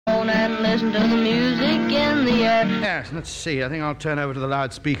and listen to the music in the air. Yes, let's see. I think I'll turn over to the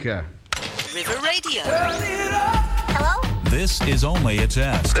loudspeaker. River Radio. Hello? This is only a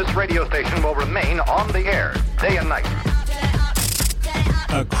test. This radio station will remain on the air, day and night.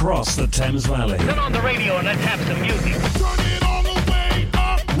 Across the Thames Valley. Turn on the radio and let's have some music. Turn it all the way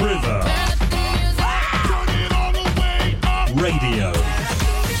up. River. Turn it all the way up. Radio.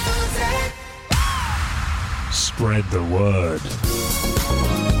 Spread the word.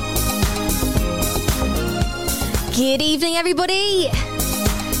 Good evening, everybody.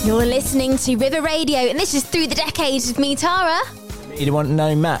 You're listening to River Radio, and this is Through the Decades with me, Tara. You didn't want to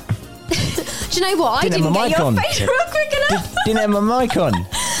know, Matt. Do you know what? I didn't get your fader up quick enough. Didn't have my mic on.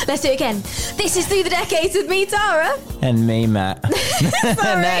 Let's do it again. This is Through the Decades with me, Tara. And me, Matt.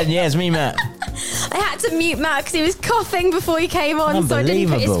 Yes, me, Matt. I had to mute Matt because he was coughing before he came on, so I didn't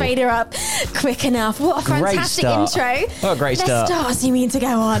put his fader up quick enough. What a fantastic intro. What a great start. Let's start, you mean to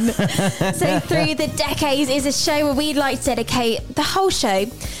go on. So Through the Decades is a show where we'd like to dedicate the whole show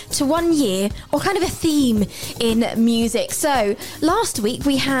to 1 year or kind of a theme in music. So last week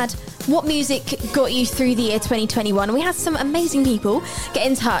we had what music got you through the year 2021. We had some amazing people get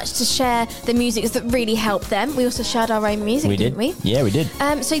in touch to share the music that really helped them. We also shared our own music, didn't we? Yeah, we did.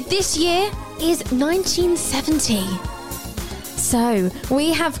 So this year is 1970. So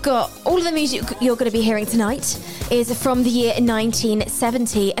we have got all of the music you're going to be hearing tonight is from the year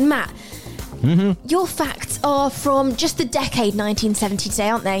 1970. And Matt, your facts are from just the decade 1970 today,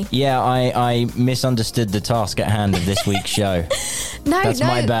 aren't they? Yeah, I misunderstood the task at hand of this week's show. That's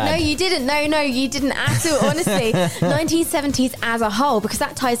my bad. No, you didn't. No, you didn't at all, honestly. 1970s as a whole, because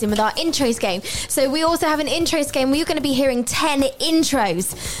that ties in with our intros game. So we also have an intros game where you're going to be hearing 10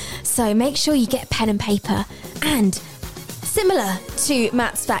 intros. So make sure you get pen and paper. And similar to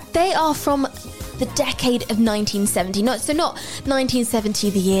Matt's fact, they are from the decade of 1970. Not 1970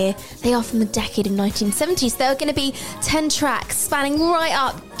 the year. They are from the decade of 1970. So there are going to be 10 tracks spanning right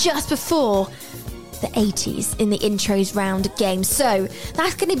up just before the 80s in the intros round game. So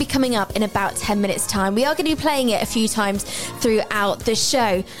that's going to be coming up in about 10 minutes time. We are going to be playing it a few times throughout the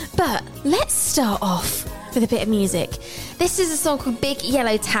show. But let's start off with a bit of music. This is a song called Big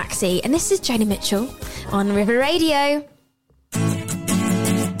Yellow Taxi, and this is Joni Mitchell on River Radio.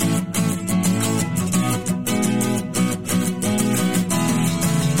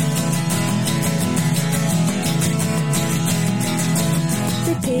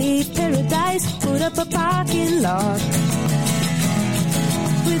 Paradise, put up a parking lot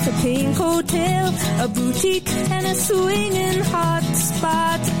with a pink hotel, a boutique, and a swinging hot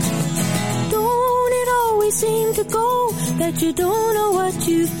spot. Don't it always seem to go that you don't know what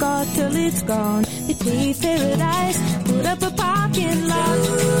you've got till it's gone? They paved paradise, put up a parking lot.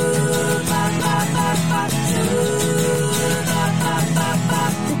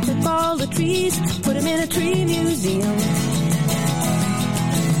 They took all the trees, put them in a tree museum.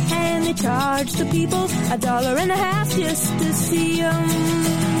 They charge the people $1.50 just to see them.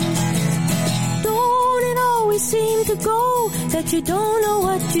 Don't it always seem to go that you don't know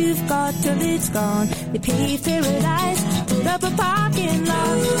what you've got till it's gone? They paved paradise, put up a parking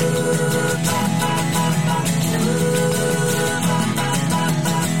lot.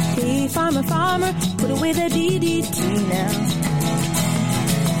 Hey, farmer, put away the DDT now.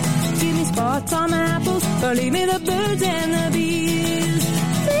 Give me spots on my apples, or leave me the birds and the bees.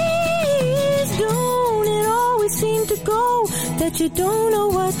 Don't it always seem to go that you don't know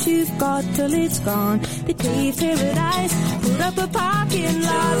what you've got till it's gone? They paved paradise, put up a parking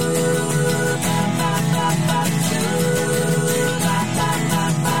lot.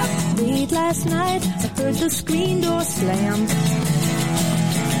 Late last night, I heard the screen door slam,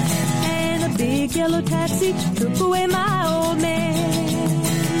 and a big yellow taxi took away my old man.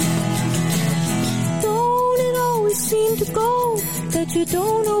 Don't it always seem to go that you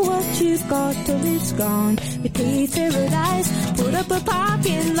don't know what you've got till it's gone? They paved paradise, put up a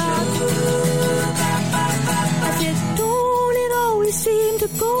parking lot. I said, don't it always seem to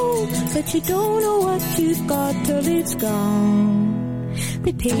go that you don't know what you've got till it's gone?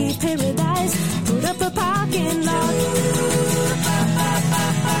 They paved paradise, put up a parking lot.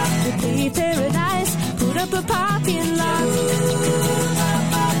 They paved paradise, put up a parking lot.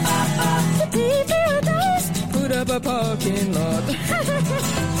 They paved paradise, put up a parking lot.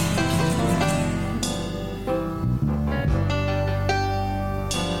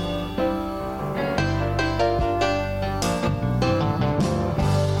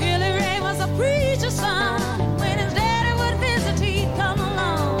 Billy Ray was a preacher's son. When his daddy would visit, he'd come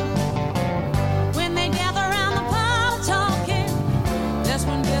along. When they gather around the parlor talking, that's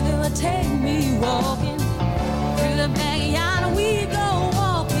when Billy would take me walking through the backyard and we'd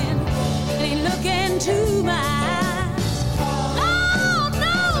into my eyes. Lord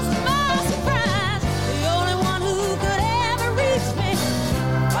knows my surprise. The only one who could ever reach me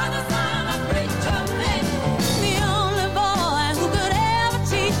was the son of a preacher man. The only boy who could ever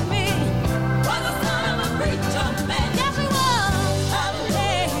teach me was the son of a preacher man. Yes, he was.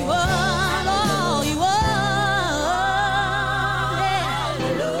 Yeah, he was. Oh, he was.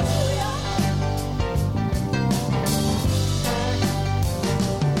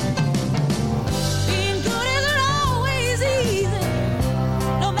 Being good isn't always easy,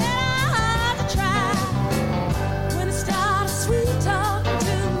 no matter how hard you try. When it starts sweet talking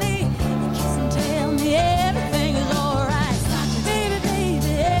to me, you kiss and tell me everything is alright. Baby,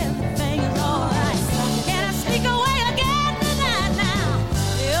 baby, everything is alright. Can I sneak away again tonight now?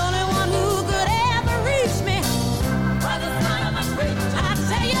 The only one who could ever reach me was the son of a preacher. I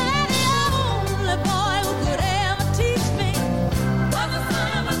tell you that the only boy who could ever teach me was the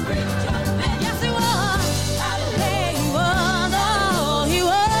son of a preacher man. Yes, he was. Yeah, he was. Oh, he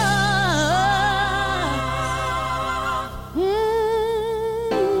was.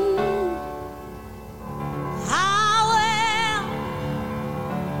 How well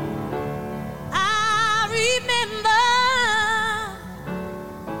I remember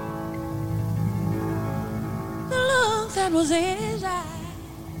the look that was in his eyes,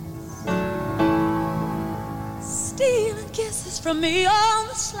 stealing kisses from me on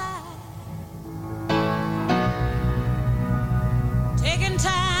the slide, taking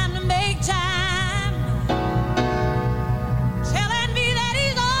time to make time, telling me that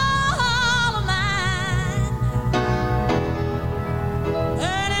he's all of mine,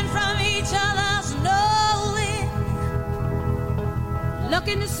 learning from each other slowly,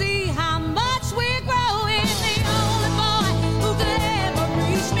 looking to see how much we're growing. The only boy who could ever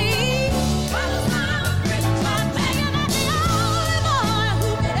reach me was the son of a preacher. I tell you that the only boy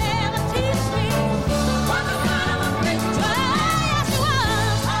who could ever teach me was the son of a preacher. Yes, he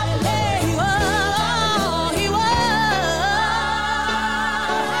was. Yeah, he was. Oh, he was.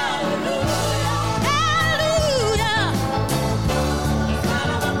 Hallelujah. Son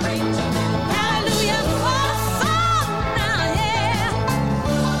of a preacher. Hallelujah. For the song now, yeah.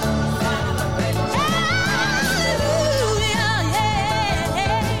 Son of a preacher. Hallelujah, yeah.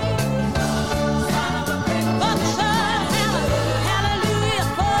 Son of a preacher. For the son, hallelujah.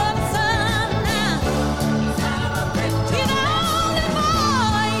 For the son now. Son of a preacher. He's the only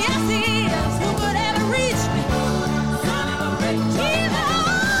boy, yes he is, who could ever reach me. Son of a preacher. He's the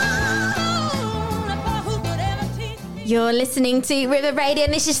only boy who could ever teach me. You're listening to River Radio,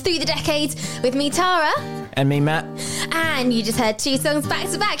 and this is Through the Decades with me, Tara. And me, Matt. And you just heard two songs back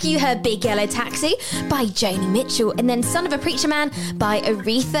to back. You heard Big Yellow Taxi by Joni Mitchell and then Son of a Preacher Man by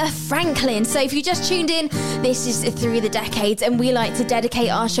Aretha Franklin. So if you just tuned in, this is Through the Decades, and we like to dedicate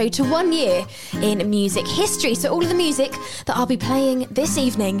our show to 1 year in music history. So all of the music that I'll be playing this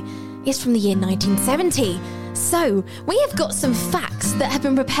evening is from the year 1970. So we have got some facts that have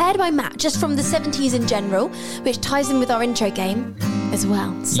been prepared by Matt just from the 70s in general, which ties in with our intro game as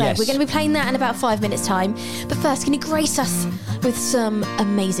well. So Yes. we're going to be playing that in about 5 minutes time. But first, can you grace us with some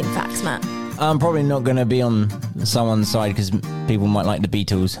amazing facts, Matt? I'm probably not going to be on someone's side because people might like the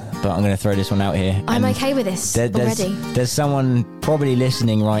Beatles, but I'm going to throw this one out here. I'm And okay with this there's, already. There's someone probably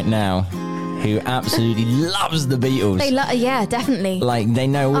listening right now who absolutely loves the Beatles. Yeah, definitely. Like, they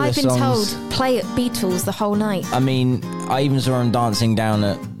know all I've the been songs. told, play at Beatles the whole night. I mean, I even saw him dancing down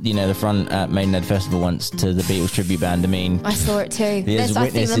at, the front at Maidenhead Festival once to the Beatles tribute band. I mean, I saw it too. There's I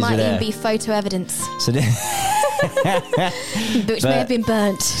think witnesses there might there. even be photo evidence, so which may have been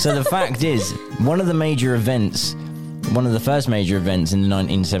burnt. So the fact is, one of the first major events in the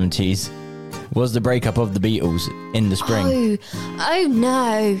 1970s was the breakup of the Beatles in the spring. Oh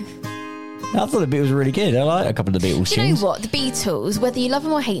no. I thought the Beatles were really good. I like a couple of the Beatles Do you know tunes. what? The Beatles, whether you love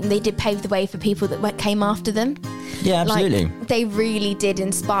them or hate them, they did pave the way for people that came after them. Yeah, absolutely. Like, they really did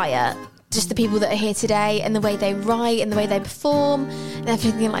inspire just the people that are here today, and the way they write and the way they perform and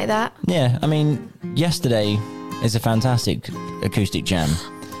everything like that. Yeah, I mean, Yesterday is a fantastic acoustic jam.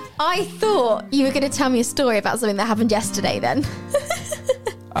 I thought you were going to tell me a story about something that happened yesterday then.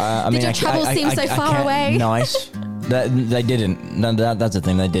 Did your travels seem so far away? Nice. They didn't. No, that's the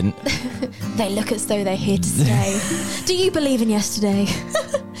thing, they didn't. They look as though they're here to stay. Do you believe in yesterday?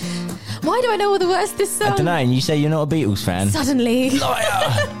 Why do I know all the words to this song? I don't know, and you say you're not a Beatles fan. Suddenly.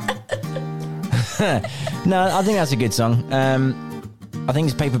 Liar! No, I think that's a good song. I think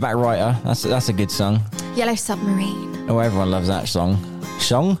it's Paperback Writer. That's a good song. Yellow Submarine. Oh, everyone loves that song.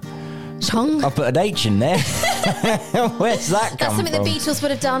 Song? Chong. I put an H in there. Where's that come That's something from? the Beatles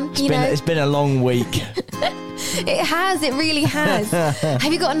would have done, It's been a long week. It has. It really has.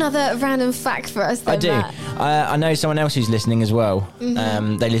 Have you got another random fact for us? Then, I do. Matt? I know someone else who's listening as well.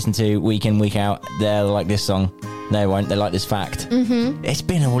 Mm-hmm. They listen to week in, week out. They like this song. They won't. They like this fact. Mm-hmm. It's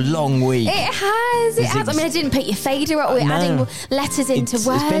been a long week. It has. It has. I mean, I didn't put your fader up. We're adding letters into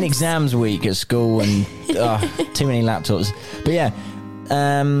words. It's been exams week at school and too many laptops. But yeah,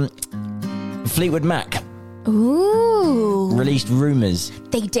 Fleetwood Mac. Ooh. Released Rumours.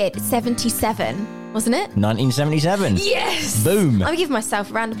 They did. 77, wasn't it? 1977. Yes. Boom. I'm giving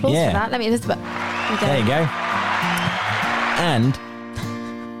myself a round of applause for that. Let me just. There you go. And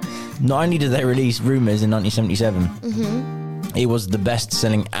not only did they release Rumours in 1977, it was the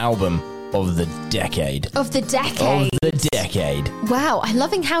best-selling album of the decade. Of the decade. Of the decade. Wow, I'm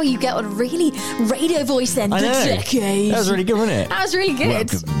loving how you get on a really radio voice then. I know. The decade. That was really good, wasn't it? That was really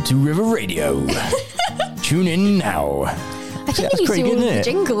good. Welcome to River Radio. Tune in now. I think you need to do all of the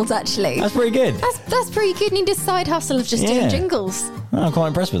jingles, actually. That's pretty good. That's pretty good. You need a side hustle of just doing jingles. Oh, I'm quite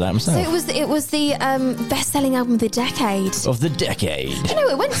impressed with that myself. So it was the best-selling album of the decade. Of the decade. You know,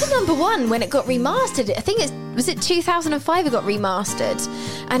 it went to number 1 when it got remastered. I think was it 2005 it got remastered,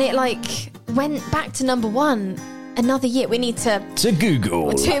 and it went back to number 1. Another year. We need to Google.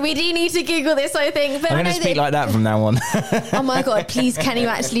 We do need to Google this, I think. But I'm going to speak like that from now on. Oh my God, please, can you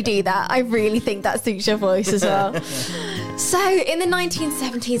actually do that? I really think that suits your voice as well. So, in the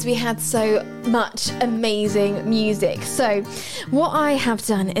 1970s, we had so much amazing music. So, what I have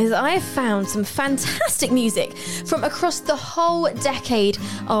done is I have found some fantastic music from across the whole decade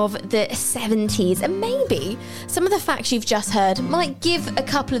of the 70s. And maybe some of the facts you've just heard might give a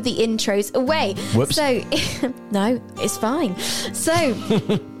couple of the intros away. Whoops. So, no, it's fine. So,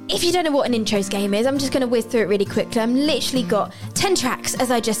 if you don't know what an intros game is, I'm just going to whiz through it really quickly. I've literally got 10 tracks,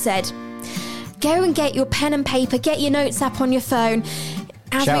 as I just said. Go and get your pen and paper, get your notes app on your phone.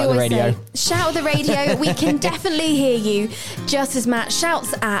 As shout we at the always radio. say, shout at the radio. We can definitely hear you, just as Matt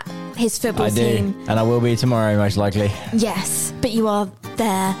shouts at his football team. And I will be tomorrow, most likely. Yes, but you are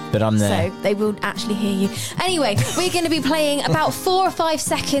there. But I'm there. So they will actually hear you. Anyway, we're going to be playing about 4 or 5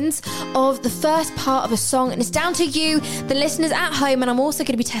 seconds of the first part of a song. And it's down to you, the listeners at home. And I'm also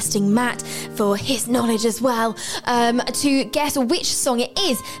going to be testing Matt for his knowledge as well, to guess which song it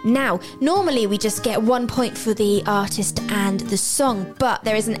is. Now, normally we just get 1 point for the artist and the song. But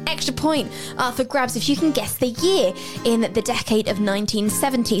there is an extra point up for grabs if you can guess the year in the decade of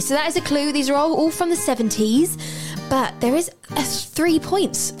 1970. So that is a clue. These are all from the 70s. But there is 3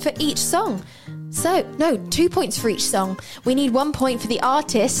 points for each song. So, no, 2 points for each song. We need 1 point for the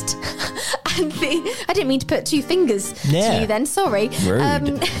artist. And I didn't mean to put 2 fingers to you then, sorry.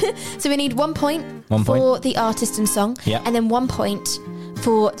 Rude. So we need 1 point for the artist and song. Yep. And then 1 point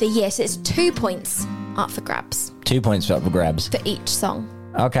for the year. So it's 2 points up for grabs. 2 points up for grabs. For each song.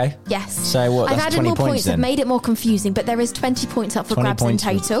 Okay. Yes. So what? I've That's added 20 more points. then. I've made it more confusing, but there is 20 points up for grabs in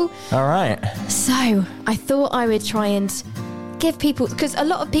total. All right. So I thought I would try and give people, because a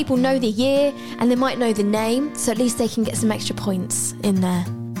lot of people know the year and they might know the name, so at least they can get some extra points in there.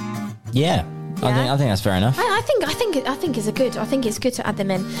 Yeah. I think that's fair enough. I think it's good to add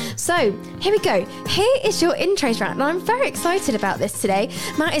them in. So here we go. Here is your intros round, and I'm very excited about this today.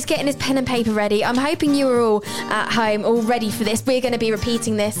 Matt is getting his pen and paper ready. I'm hoping you are all at home all ready for this. We're going to be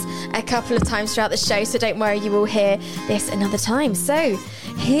repeating this a couple of times throughout the show, so don't worry, you will hear this another time. So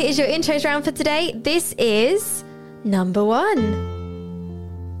here is your intros round for today. This is number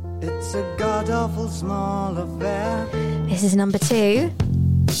 1. It's a god-awful small affair. This is number 2.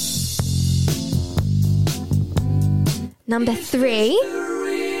 Number 3.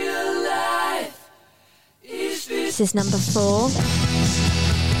 This is number 4.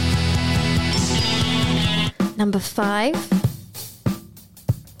 Number 5.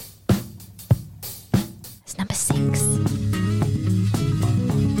 It's number 6.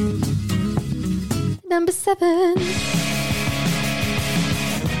 Number 7.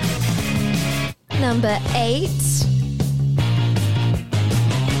 Number 8.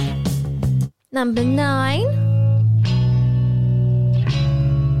 Number 9.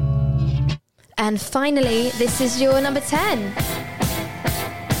 And finally, this is your number 10.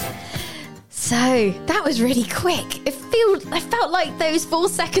 So, that was really quick. I felt like those 4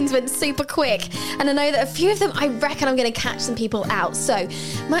 seconds went super quick. And I know that a few of them, I reckon I'm going to catch some people out. So,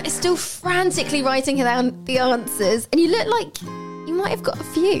 Matt is still frantically writing down the answers. And you look like you might have got a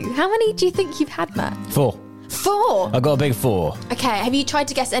few. How many do you think you've had, Matt? 4. 4? I got a big 4. Okay, have you tried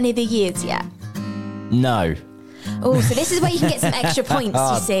to guess any of the years yet? No. Oh, so this is where you can get some extra points,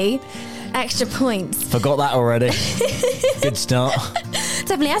 you see? Extra points. Forgot that already. Good start.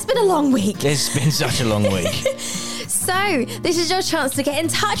 Definitely has been a long week. It's been such a long week. So, this is your chance to get in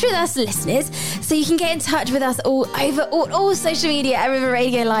touch with us, listeners. So you can get in touch with us all over all social media at River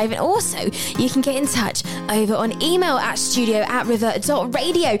Radio Live. And also, you can get in touch over on email at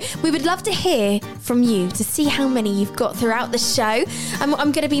studio@river.radio. We would love to hear from you to see how many you've got throughout the show.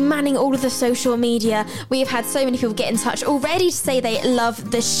 I'm going to be manning all of the social media. We have had so many people get in touch already to say they love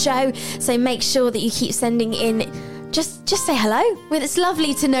the show. So make sure that you keep sending in. Just say hello. Well, it's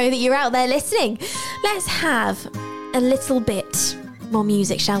lovely to know that you're out there listening. Let's have a little bit more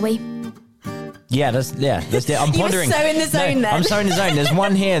music, shall we? Yeah, that's it. I'm pondering. You were so in the zone then. I'm so in the zone. There's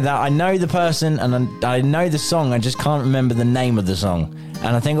one here that I know the person and I know the song. I just can't remember the name of the song.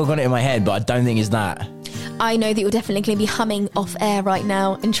 And I think I've got it in my head, but I don't think it's that. I know that you're definitely going to be humming off air right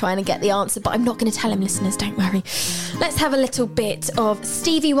now and trying to get the answer, but I'm not going to tell him, listeners, don't worry. Let's have a little bit of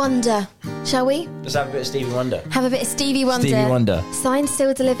Stevie Wonder, shall we? Let's have a bit of Stevie Wonder. Have a bit of Stevie Wonder. Stevie Wonder. Signed,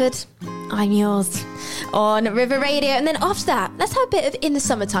 sealed, delivered. I'm yours. On River Radio. And then after that, let's have a bit of In the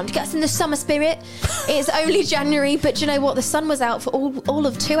Summertime to get us in the summer spirit. It's only January, but do you know what? The sun was out for all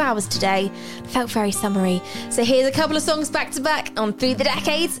of 2 hours today. Felt very summery. So here's a couple of songs back to back on Through the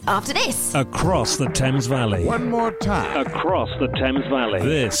Decades after this. Across the Thames Valley. One more time. Across the Thames Valley.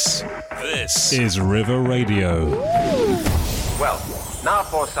 This is River Radio. Well, now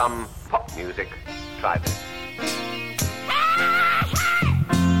for some pop music. Try this.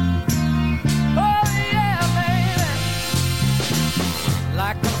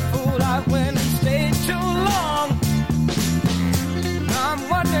 Like a fool, I went and stayed too long. I'm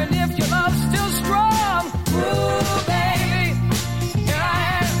wondering if your love's still strong. Ooh, baby, here I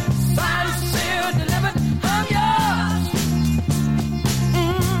am, signed, sealed, delivered, I'm yours.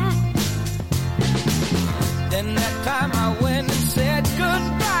 Then that time I went and said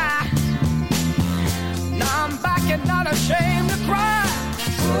goodbye. Now I'm back and not ashamed to cry.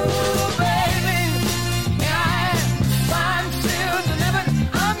 Ooh, baby, here I am, signed, sealed, delivered,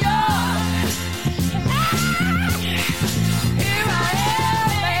 I'm yours. Here I am,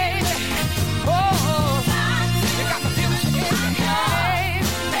 baby. Oh, you got the future in your hand.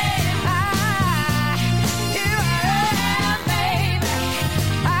 Here I am, baby.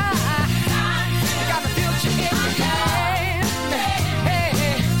 You got the future in your hand.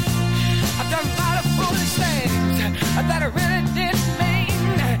 Hey, I've done a lot of foolish things that I really didn't mean.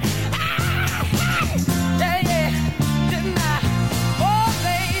 Yeah, didn't I? Oh,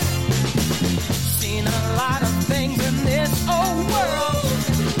 babe, seen a lot of things in this old world.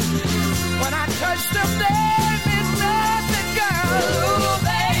 When I touch them, there is nothing, girl. Ooh,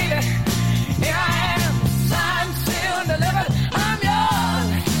 baby, here I am, signed, sealed, delivered. I'm yours.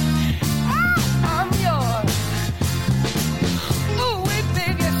 I'm yours. Ooh, we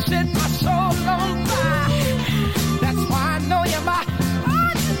think you set my soul on fire. That's why I know you're my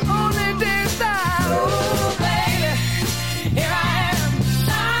only desire. Ooh, baby, here I am,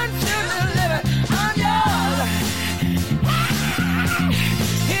 signed, sealed, delivered. I'm yours.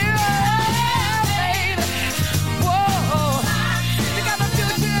 Here I am, baby. Whoa, you got the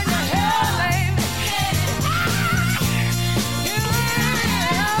future in your hand, baby. Here I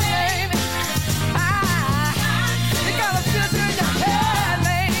am, baby. You got the future in your hand,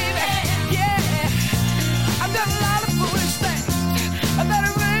 baby. Yeah, I've done a lot of foolish things that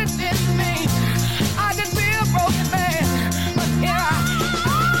I really didn't mean. I could be a broken man, but here I am.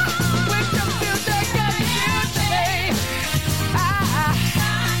 With the future coming here today.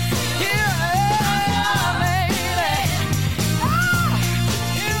 Here I am, baby.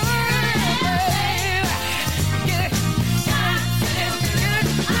 Here I am, baby. Get it,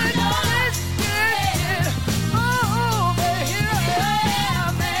 oh, baby, here I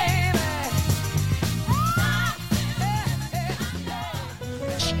am, baby.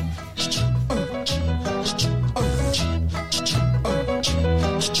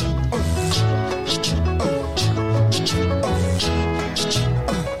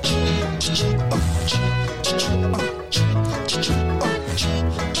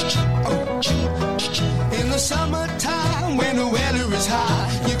 In the summertime, when the weather is high,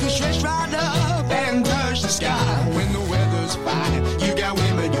 you can stretch right up and touch the sky. When the weather's fine, you got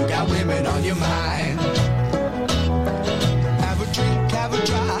women on your mind. Have a drink, have a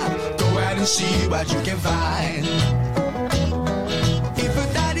drive, go out and see what you can find. If a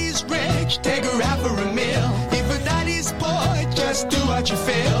daddy's rich, take her out for a meal. If a daddy's poor, just do what you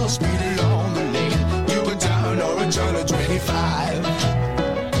feel. Speed along the lane, you go down or a turn of 25.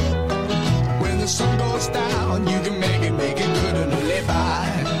 When the sun goes down, you can make it good and live by.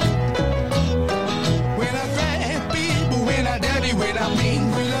 When I grab people, when I daddy, when I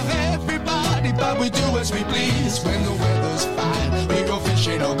mean, we love everybody, but we do as we please. When the weather's fine, we go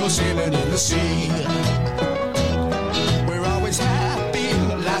fishing or go sailing in the sea.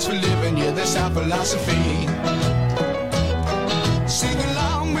 that's our philosophy. Sing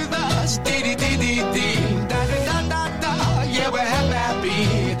along with us, dee-dee-dee-dee-dee. Da-da-da-da-da, yeah, we're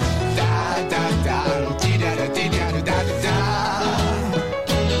happy. Da-da-da, dee-da-da-dee-da-da-da-da.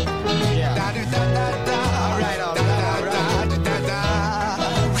 Da-da-da-da-da, right on, da-da-da-da-da-da.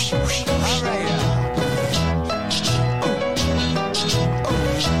 All right.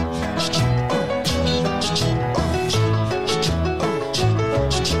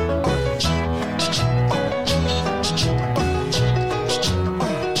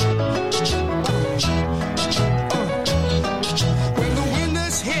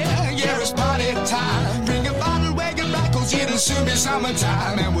 It'll soon be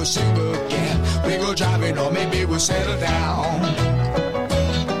summertime and we'll sing again. We go driving or maybe we'll settle down.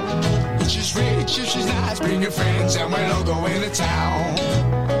 It's just rich, it's just nice. Bring your friends and we'll all go into town.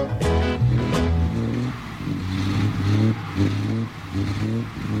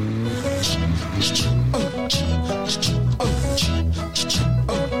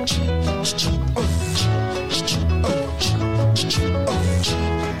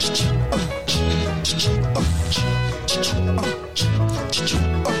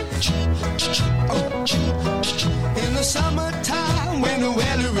 In the summertime, when the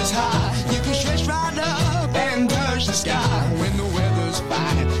weather is high, you can stretch right up and touch the sky. When the weather's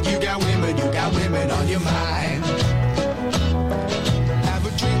fine, you got women on your mind. Have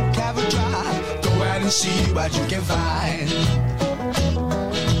a drink, have a drive, go out and see what you can find.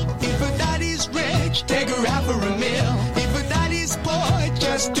 If a daddy's rich, take her out for a meal. If a daddy's poor,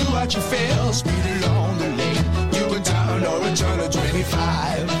 just do what you feel. Speed along the lane, you can turn or a turn of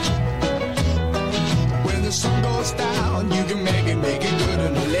 25. When the sun goes down, you can make it good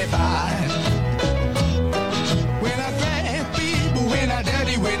and live by. We're not great people, we're not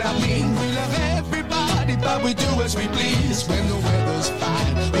dirty, we're not mean. We love everybody, but we do as we please. When the weather's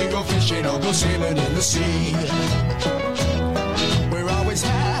fine, we go fishing or go sailing in the sea. We're always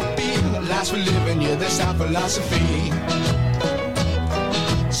happy, the lives we live in, yeah, that's our philosophy.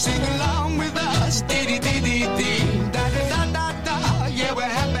 Sing along with us, dee-dee-dee-dee-dee. Da-da-da-da-da, yeah, we're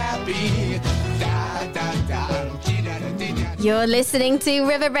happy. You're listening to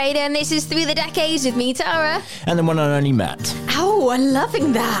River Radio, and this is Through the Decades with me, Tara. And the one and only Matt. Oh, I'm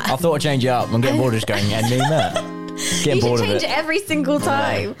loving that. I thought I'd change it up. I'm getting bored of just going, and me, Matt. Getting you bored should of change it every single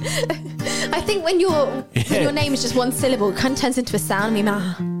time. I think when your name is just one syllable, it kind of turns into a sound. Do you know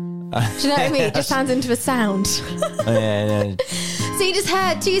what I mean? It just sounds into a sound. Yeah. So you just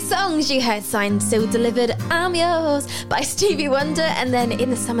heard two songs. You heard Signed, Still Delivered, I'm Yours by Stevie Wonder, and then In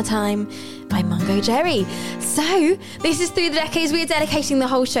the Summertime by Mungo Jerry. So this is Through the Decades. We're dedicating the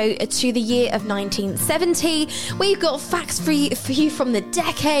whole show to the year of 1970. We've got facts for you from the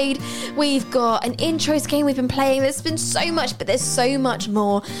decade. We've got an intros game we've been playing. There's been so much, but there's so much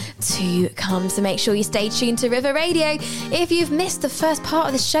more to come. So make sure you stay tuned to River Radio. If you've missed the first part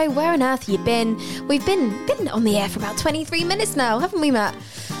of the show, where on earth have you been? We've been on the air for about 23 minutes now, haven't we, Matt?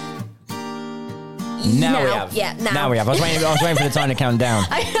 Now we have. Yeah, now. Now we have. I was waiting for the time to count down.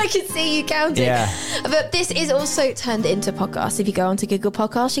 I can see you counting. Yeah. But this is also turned into podcasts. If you go onto Google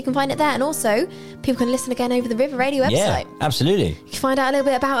Podcasts, you can find it there. And also, people can listen again over the River Radio website. Yeah, absolutely. You can find out a little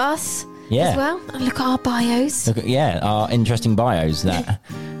bit about us as well. And look at our bios. Our interesting bios that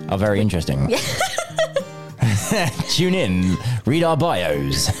are very interesting. Tune in, read our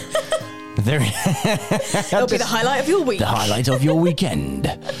bios. It'll be the highlight of your week. The highlight of your weekend.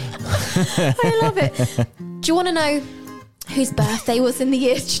 I love it. Do you want to know whose birthday was in the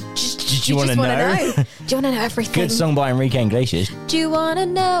year? Do you want to know? Do you want to know everything? Good song by Enrique Iglesias. Do you want to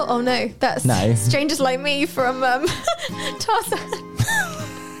know? Oh no, that's No. Strangers Like Me from Tarzan.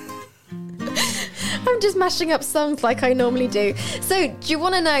 I'm just mashing up songs like I normally do. So, do you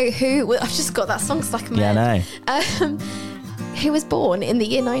want to know who? Well, I've just got that song stuck in my head. Yeah, I know. Who was born in the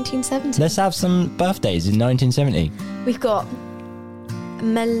year 1970? Let's have some birthdays in 1970. We've got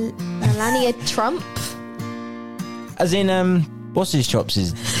Melania Trump. As in, what's his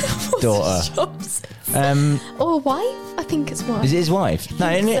chops' daughter? Chops? Or wife? I think it's wife. Is it his wife? No,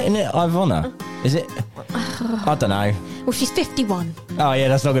 isn't it Ivana? Is it? I don't know. Well, she's 51. Oh, yeah,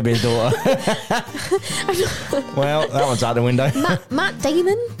 that's not going to be his daughter. Well, that one's out the window. Matt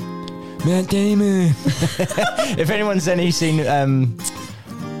Damon? Matt Damon. If anyone's seen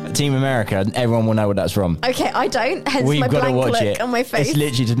Team America, everyone will know what that's from. Okay, I don't. Hence We've my got to blank watch look it. on my face. It's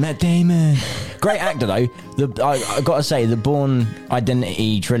literally just Matt Damon. Great actor though. I got to say, the Bourne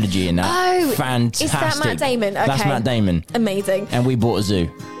Identity trilogy in that. Oh, fantastic. Is that Matt Damon? Okay. That's Matt Damon. Amazing. And We Bought a Zoo.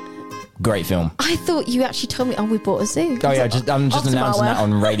 Great film. I thought you actually told me, we bought a zoo. Oh yeah, I'm just announcing that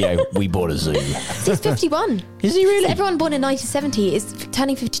on radio. We bought a zoo. He's 51. Is he really? So everyone born in 1970 is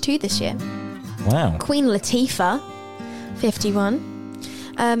turning 52 this year. Wow. Queen Latifah, 51.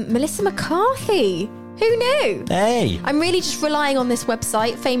 Melissa McCarthy. Who knew? Hey. I'm really just relying on this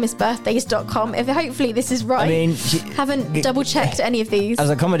website, famousbirthdays.com. If hopefully this is right. I mean, haven't double checked any of these.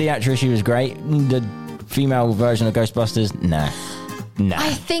 As a comedy actress, she was great. The female version of Ghostbusters, nah.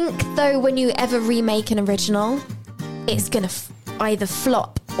 I think though, when you ever remake an original, it's gonna either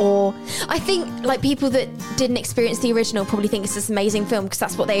flop or I think like people that didn't experience the original probably think it's this amazing film because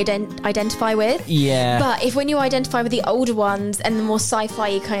that's what they identify with. Yeah. But if when you identify with the older ones and the more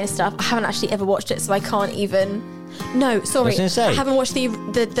sci-fi kind of stuff, I haven't actually ever watched it, so I can't even. No, sorry, I haven't watched the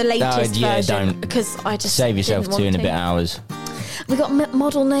latest version because I just save yourself 2.5 hours. We got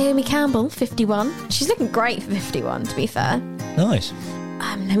model Naomi Campbell, 51. She's looking great for 51, to be fair. Nice.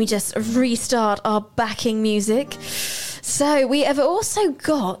 Let me just restart our backing music. So we have also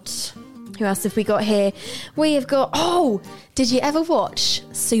got... Who else have we got here? We have got... Oh, did you ever watch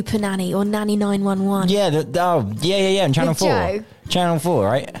Super Nanny or Nanny 911? Yeah, yeah, on Channel 4. Joe. Channel 4,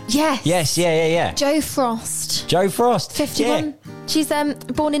 right? Yes. Yes, yeah. Joe Frost. 51. Yeah. She's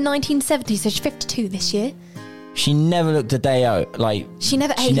born in 1970, so she's 52 this year. She never looked a day out. Like She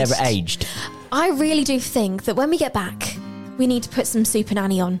never aged. I really do think that when we get back, we need to put some Super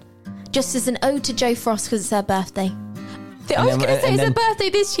Nanny on. Just as an ode to Joe Frost because it's her birthday. I was going to say it's her birthday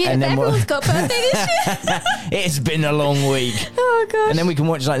this year. Everyone's got birthday this year. It's been a long week. Oh, gosh. And then we can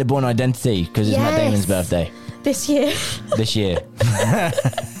watch like The Bourne Identity because it's Matt Damon's birthday. This year.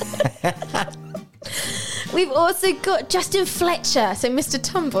 We've also got Justin Fletcher. So Mr.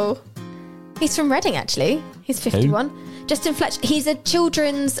 Tumble. He's from Reading, actually. He's 51. Who? Justin Fletcher. He's a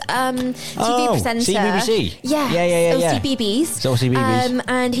children's TV presenter. CBBC. Yeah. LCBBS. So LCBBS.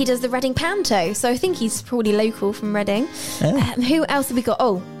 And he does the Reading Panto. So I think he's probably local from Reading. Oh. Who else have we got?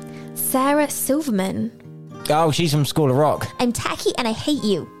 Oh, Sarah Silverman. Oh, she's from School of Rock. I'm tacky and I hate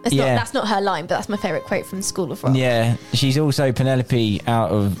you. That's not her line, but that's my favourite quote from School of Rock. Yeah, she's also Penelope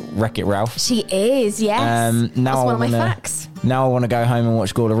out of Wreck-It Ralph. She is, yes. That's one of my facts. Now I want to go home and watch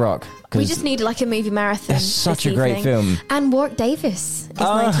School of Rock. We just need like a movie marathon. It's such a great film. And Warwick Davis is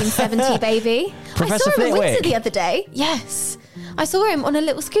 1970, baby. Professor I saw him Flitwick. in Windsor the other day. Yes. I saw him on a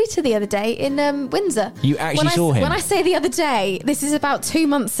little scooter the other day in Windsor. You actually saw him? When I say the other day, this is about 2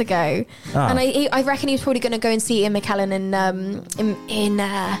 months ago. And I reckon he's probably going to go and see Ian McKellen in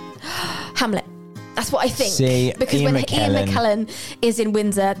Hamlet. That's what I think. Because when Ian McKellen is in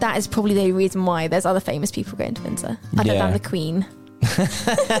Windsor, that is probably the reason why there's other famous people going to Windsor. Other than the Queen.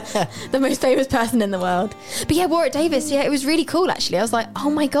 The most famous person in the world. But yeah, Warwick Davis, it was really cool actually. I was like,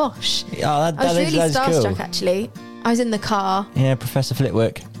 oh my gosh. I was really starstruck cool. Actually. I was in the car. Yeah, Professor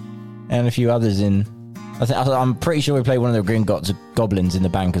Flitwick and a few others in. I'm pretty sure he played one of the Green Goblins in the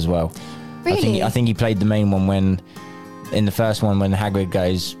bank as well. Really? I think he played the main one when in the first one when Hagrid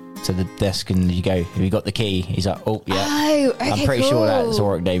goes to the desk and you go, have you got the key? He's like, oh yeah. Oh, okay, I'm pretty sure that's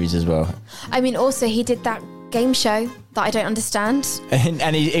Warwick Davis as well. I mean, also he did that game show that I don't understand.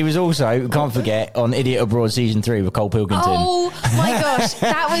 And he was also, can't forget, on Idiot Abroad Season 3 with Cole Pilkington. Oh my gosh,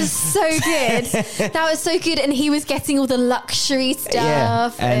 that was so good. That was so good. And he was getting all the luxury stuff.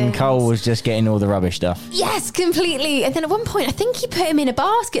 Yeah, and Cole was just getting all the rubbish stuff. Yes, completely. And then at one point, I think he put him in a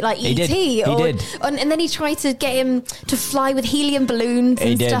basket like E.T. He did. And then he tried to get him to fly with helium balloons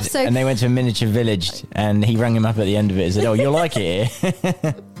and stuff. So, and they went to a miniature village and he rang him up at the end of it and said, oh, you'll like it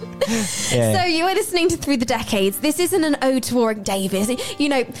here. Yeah. So you are listening to Through the Decades. This isn't an ode to Warwick Davis. You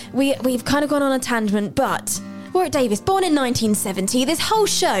know, we've kind of gone on a tangent, but Warwick Davis, born in 1970. This whole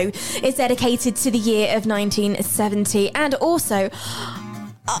show is dedicated to the year of 1970. And also,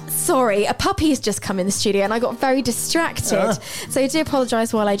 sorry, a puppy has just come in the studio and I got very distracted. So I do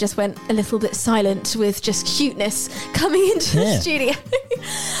apologise while I just went a little bit silent with just cuteness coming into the studio.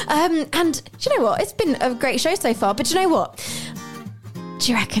 And do you know what? It's been a great show so far, but do you know what?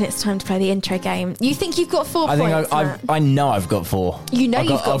 Do you reckon it's time to play the intro game? You think you've got 4 points? I know I've got 4. You know I've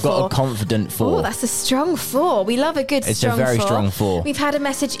got 4. I've got a confident 4. Oh, that's a strong 4. We love a good strong 4. It's a very strong 4. We've had a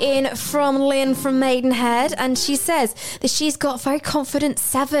message in from Lynn from Maidenhead, and she says that she's got very confident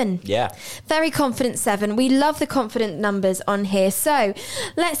 7. Yeah. Very confident 7. We love the confident numbers on here. So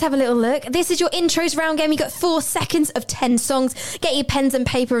let's have a little look. This is your intros round game. You got 4 seconds of 10 songs. Get your pens and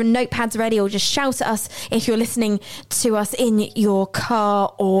paper and notepads ready, or just shout at us if you're listening to us in your car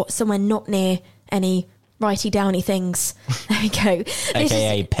or somewhere not near any righty-downy things. There we go.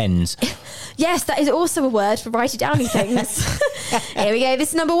 AKA pens. Yes, that is also a word for righty-downy things. Here we go.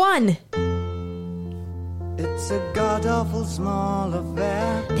 This is number 1. It's a god-awful small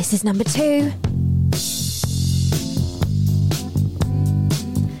affair. This is number 2.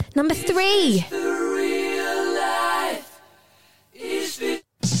 Number 3. The real life is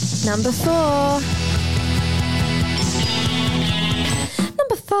Number 4.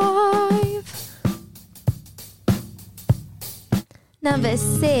 Number 5. Number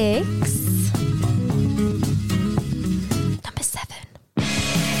 6. Number 7.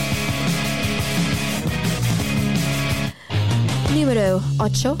 Numero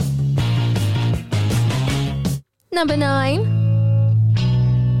 8. Number 9.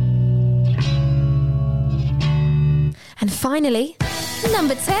 And finally,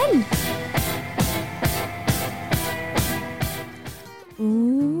 number 10.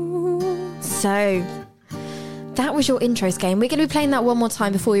 Ooh. So, that was your intros game. We're going to be playing that one more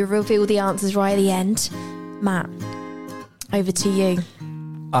time before we reveal the answers right at the end. Matt, over to you.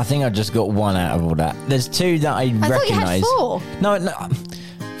 I think I just got one out of all that. There's two that I recognise. Thought you had 4. No.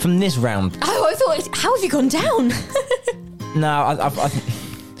 From this round. Oh, I thought, how have you gone down? No,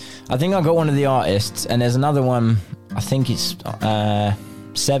 I think I got one of the artists, and there's another one. I think it's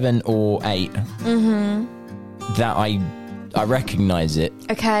 7 or 8. Mm-hmm. That I recognise it.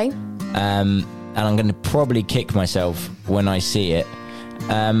 Okay. And I'm going to probably kick myself when I see it.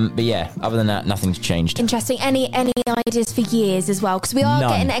 But yeah, other than that, nothing's changed. Interesting. Any ideas for years as well? Because we are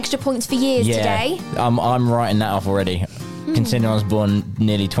getting extra points for years today. I'm writing that off already. Considering I was born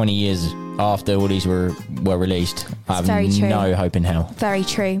nearly 20 years after all these were released, I have no hope in hell. Very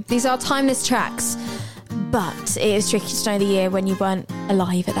true. These are timeless tracks, but it is tricky to know the year when you weren't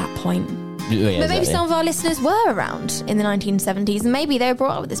alive at that point. Yeah, but maybe some of our listeners were around in the 1970s, and maybe they were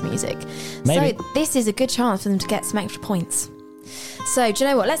brought up with this music. Maybe. So this is a good chance for them to get some extra points. So do you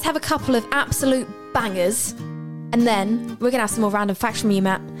know what? Let's have a couple of absolute bangers, and then we're going to have some more random facts from you,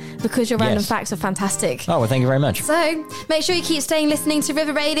 Matt, because your random facts are fantastic. Oh, well, thank you very much. So make sure you keep staying listening to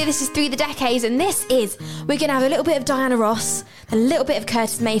River Radio. This is Through the Decades, and we're going to have a little bit of Diana Ross, a little bit of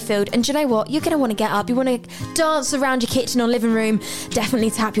Curtis Mayfield, and do you know what? You're going to want to get up. You want to dance around your kitchen or living room.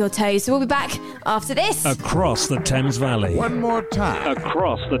 Definitely tap your toes. So we'll be back after this. Across the Thames Valley. One more time.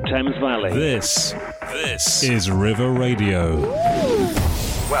 Across the Thames Valley. This is River Radio.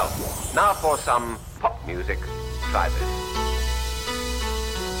 Well, now for some pop music. Try this.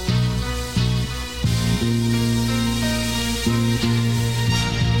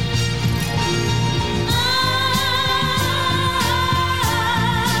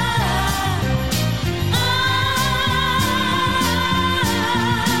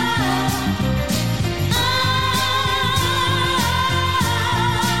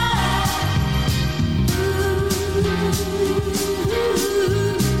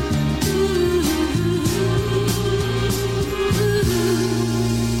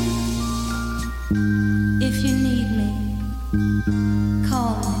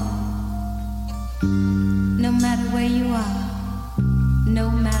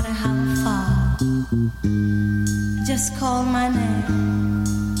 Just call my name,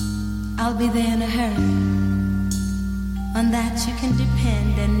 I'll be there in a hurry. On that you can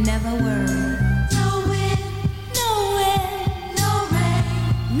depend and never worry. No wind, no wind, no rain,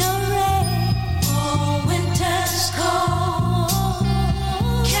 no rain. Oh, winter's cold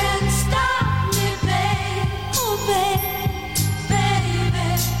can't stop me, babe. Oh, babe, baby,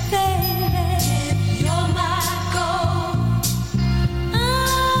 baby, if you're my goal. Oh,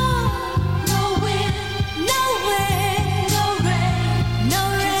 no wind, no wind, no rain, no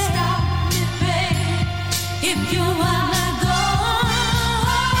rain, can't stop me, babe. If you are my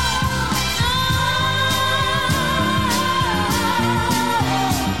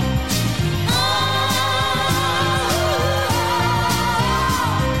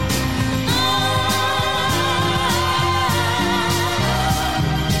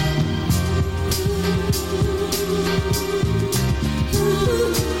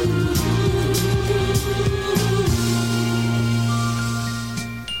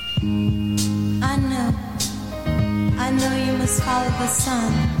follow the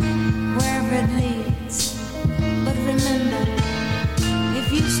sun wherever it leads. But remember,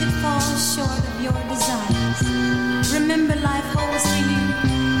 if you should fall short of your desires, remember life holds for you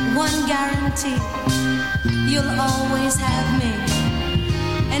one guarantee: you'll always have me.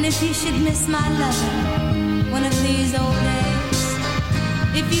 And if you should miss my loving one of these old days,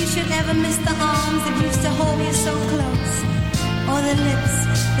 if you should ever miss the arms that used to hold you so close, or the lips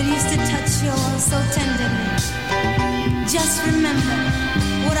that used to touch yours so tenderly, just remember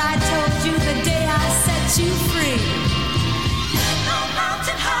what I told you the day I set you free. No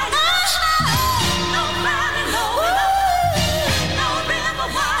mountain high enough, no valley low enough, no river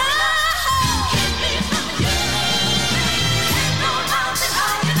wide enough, keep me from you. Ain't no mountain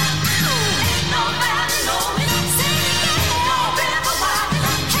high enough, ain't no valley low enough, ain't no river wide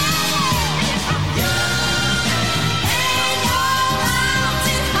enough, keep me from you. Ain't no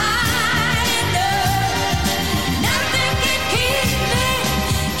mountain high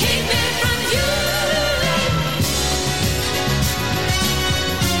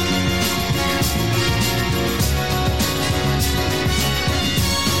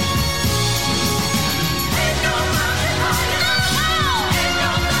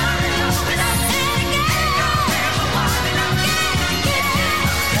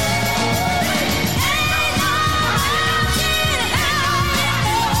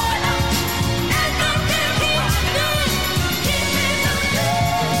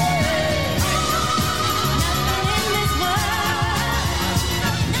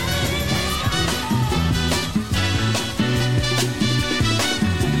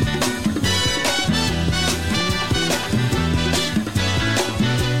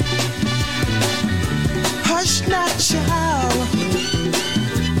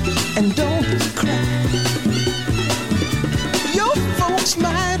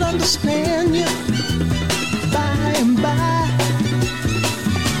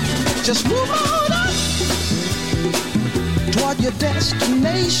Just move on up toward your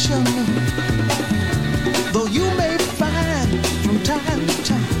destination. Though you may find from time to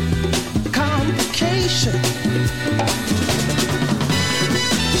time complication.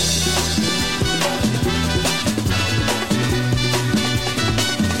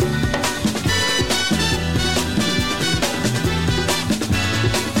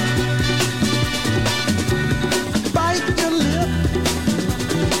 Bite your lip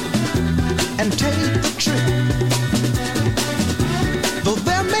and take the trip. Though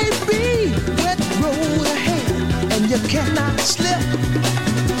there may be wet road ahead and you cannot slip,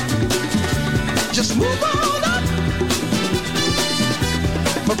 just move on up.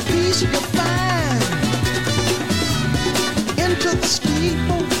 For peace you'll find into the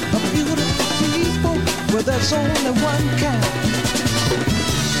steeple of beautiful people where there's only one kind.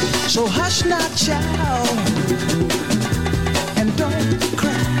 So hush not, child, and don't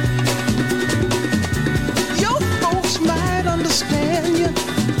cry. Your folks might understand you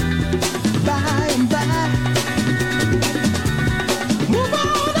by and by. Move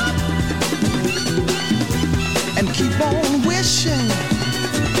on up and keep on wishing.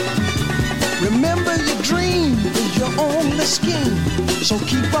 Remember your dream is your only scheme, so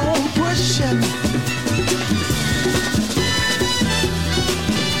keep on pushing.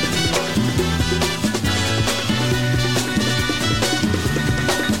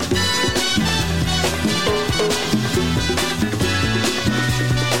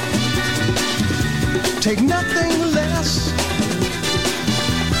 Take nothing less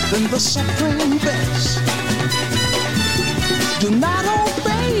than the supreme best. Do not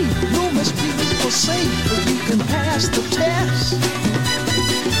obey rumors people say, but you can pass the test.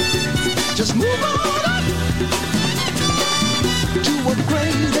 Just move on up to a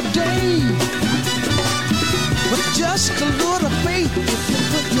greater day. With just a little faith, if you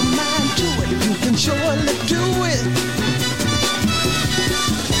put your mind to it, you can surely do it.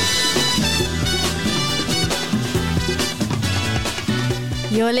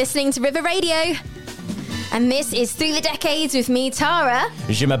 You're listening to River Radio, and this is Through the Decades with me, Tara.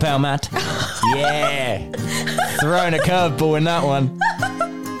 Je m'appelle Matt. Yeah. Throwing a curveball in that one.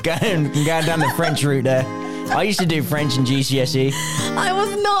 Going down the French route there. I used to do French in GCSE. I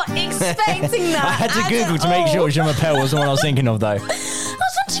was not expecting that. I had to Google to make sure Je m'appelle was the one I was thinking of, though. I was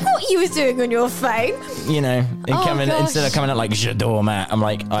wondering what you was doing on your phone. You know, gosh. instead of coming out like j'adore Matt, I'm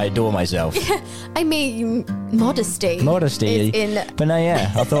like, I adore myself. I mean, modesty. Modesty. Is But no,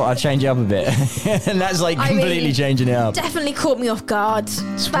 yeah, I thought I'd change it up a bit. And that's like completely changing it up. Definitely caught me off guard.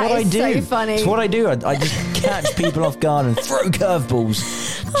 It's That what I is do. so funny. It's what I do. I just catch people off guard and throw curveballs.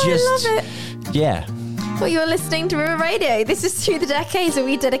 I love it. Yeah. Well, you're listening to River Radio. This is Through the Decades, where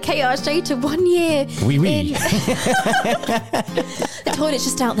we dedicate our show to 1 year. Oui, oui. The toilet's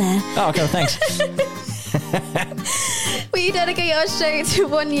just out there. Oh, okay, thanks. We dedicate our show to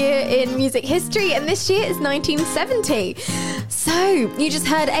 1 year in music history, and this year is 1970. So, you just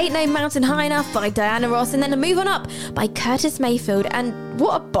heard Ain't No Mountain High Enough by Diana Ross, and then a Move On Up by Curtis Mayfield, and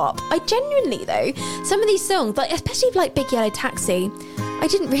what a bop. I genuinely, though, some of these songs, like especially like Big Yellow Taxi, I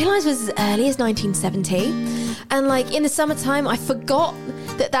didn't realise was as early as 1970. And like in the summertime, I forgot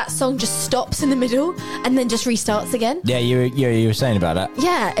that song just stops in the middle and then just restarts again. Yeah, you were saying about that.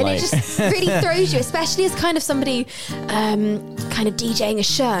 Yeah, and like... it just really throws you, especially as kind of somebody kind of DJing a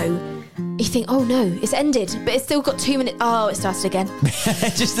show. You think, oh no, it's ended, but it's still got 2 minutes. Oh, it started again.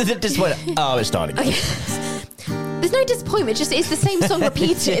 just went, oh, it started again. Okay. There's no disappointment, just it's the same song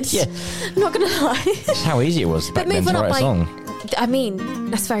repeated. Yeah. I'm not going to lie. That's how easy it was back then to write a song. I mean,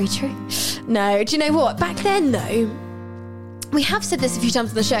 that's very true. No, do you know what? Back then, though, we have said this a few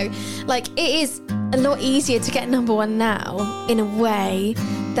times on the show, like, it is a lot easier to get number one now, in a way,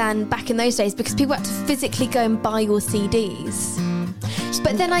 than back in those days, because people had to physically go and buy your CDs.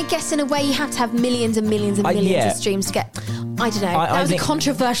 But then I guess in a way you have to have millions and millions and millions of streams to get... I don't know. That was a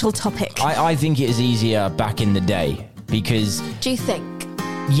controversial topic. I think it was easier back in the day, because... Do you think?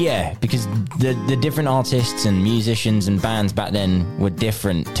 Yeah, because the different artists and musicians and bands back then were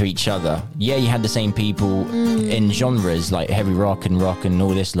different to each other. Yeah, you had the same people in genres like heavy rock and all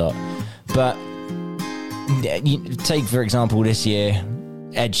this lot. But take, for example, this year,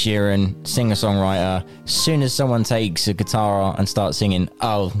 Ed Sheeran, singer-songwriter. As soon as someone takes a guitar and starts singing,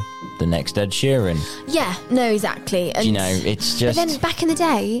 oh, the next Ed Sheeran. Yeah, no, exactly. And, you know, it's just... But then back in the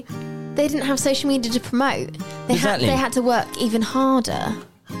day, they didn't have social media to promote. They had to work even harder.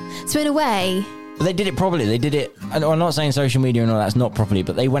 So in a way... They did it properly. They did it... I'm not saying social media and all that's not properly,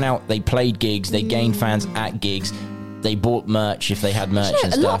 but they went out, they played gigs, they gained fans at gigs, they bought merch if they had merch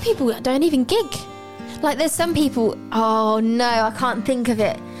and stuff. A lot of people don't even gig. Like, there's some people... Oh, no, I can't think of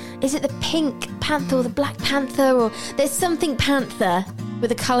it. Is it the Pink Panther or the Black Panther? Or there's something Panther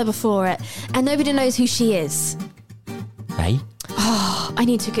with a colour before it. And nobody knows who she is. Hey? Oh, I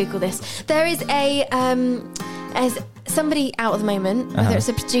need to Google this. There is as somebody out at the moment, whether it's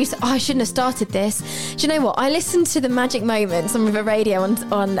a producer. Oh, I shouldn't have started this. Do you know what? I listened to the Magic Moments on River Radio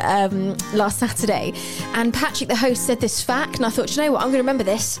on last Saturday, and Patrick, the host, said this fact, and I thought, do you know what? I'm going to remember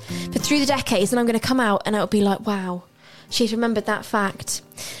this for through the decades, and I'm going to come out and it'll be like, wow, she's remembered that fact.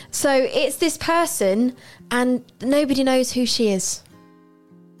 So it's this person, and nobody knows who she is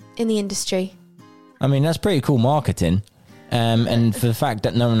in the industry. I mean, that's pretty cool marketing. And for the fact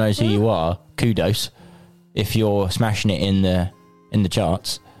that no one knows who you are, kudos. If you're smashing it in the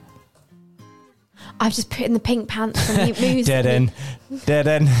charts. I've just put in the Pink Panther music. Dead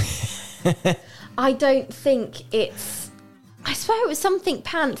end. I don't think it's... I swear it was something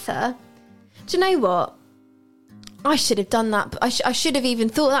Panther. Do you know what? I should have done that. I should have even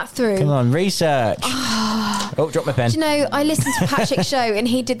thought that through. Come on, research. Oh, drop my pen. Do you know, I listened to Patrick's show and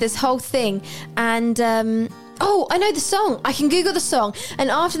he did this whole thing. And, I know the song. I can Google the song.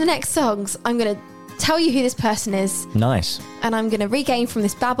 And after the next songs, I'm going to tell you who this person is. Nice. And I'm going to regain from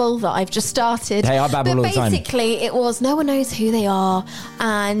this babble that I've just started. Hey, I babble all the time. Basically, it was no one knows who they are,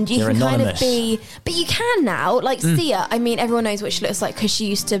 and you You're can anonymous. kind of be... But you can now. Like Sia, I mean, everyone knows what she looks like because she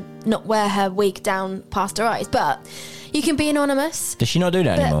used to not wear her wig down past her eyes. But you can be anonymous. Does she not do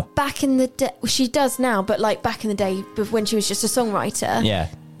that But anymore? back in the day... Well, she does now, but like back in the day when she was just a songwriter... Yeah.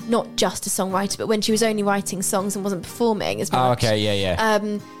 Not just a songwriter, but when she was only writing songs and wasn't performing as much. Oh, okay,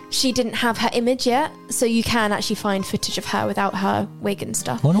 yeah. She didn't have her image yet, so you can actually find footage of her without her wig and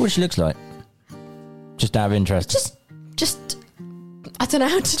stuff. I wonder what she looks like. Just out of interest. Just I don't know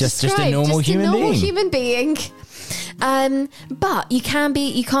how to describe. Just a normal human being. But you can't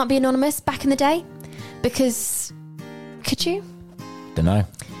be anonymous back in the day, because could you? Don't know.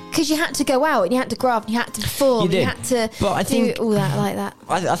 Because you had to go out and you had to graft and you had to perform. You did. You had to But I think all that like that.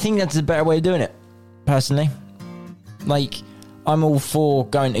 I think that's a better way of doing it, personally. Like, I'm all for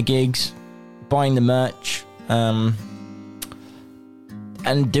going to gigs, buying the merch, and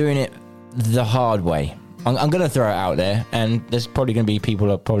doing it the hard way. I'm going to throw it out there, and there's probably going to be people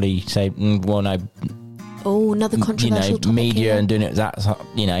that probably say, well, no. Oh, another controversial topic media here. and doing it that,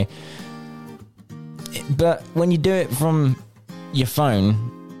 But when you do it from your phone,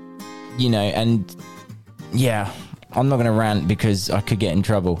 and yeah, I'm not going to rant because I could get in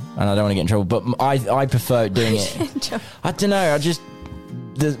trouble, and I don't want to get in trouble. But I prefer doing it. I don't know. Just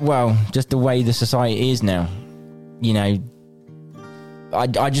the way the society is now. I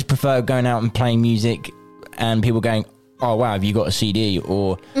just prefer going out and playing music, and people going, "Oh wow, have you got a CD?"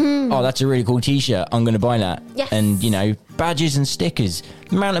 Or "Oh, that's a really cool T-shirt. I'm going to buy that." Yes. And badges and stickers.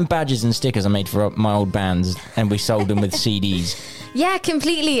 The amount of badges and stickers I made for my old bands, and we sold them with CDs. Yeah,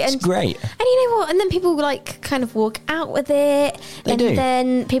 completely. And it's great. And you know what? And then people kind of walk out with it. They and do.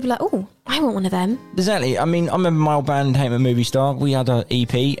 Then people are like, oh, I want one of them. Exactly. I mean, I remember my old band, Hate My Movie Star. We had an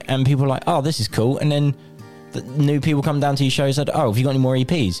EP, and people were like, oh, this is cool. And then the new people come down to your show and said, oh, have you got any more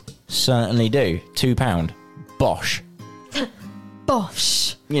EPs? Certainly do. £2. Bosh.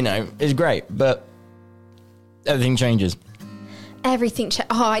 Bosh. It's great, but everything changes. Everything.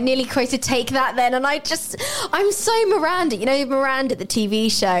 I nearly quoted Take That then, and I'm so Miranda. Miranda, the TV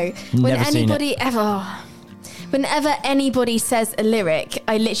show. Never seen it. Whenever anybody says a lyric,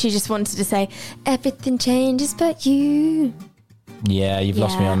 I literally just wanted to say, everything changes but you. Yeah, you've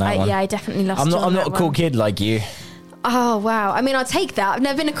lost me on that one. Yeah, I definitely lost you on I'm that not a cool one. kid like you. Oh, wow. I mean, I'll take that. I've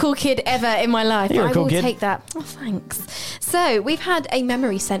never been a cool kid ever in my life. You're but a cool I will kid. take that. Oh, thanks. So, we've had a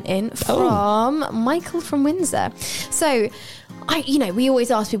memory sent in from Michael from Windsor. So, we always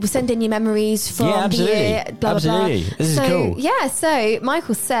ask people, send in your memories from the year, blah, absolutely. blah, blah. This is cool. Yeah, so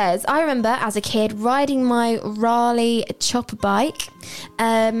Michael says, I remember as a kid riding my Raleigh chopper bike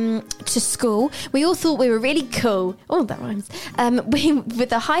to school. We all thought we were really cool. Oh, that rhymes. With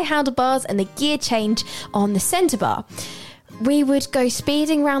the high handlebars and the gear change on the centre bar. We would go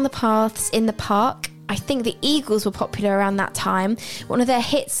speeding around the paths in the park. I think the Eagles were popular around that time. One of their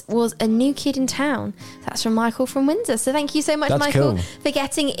hits was A New Kid in Town. That's from Michael from Windsor. So thank you so much, That's Michael, cool. for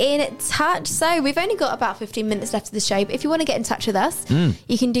getting in touch. So we've only got about 15 minutes left of the show. But if you want to get in touch with us,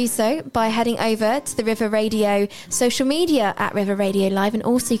 you can do so by heading over to the River Radio social media at River Radio Live. And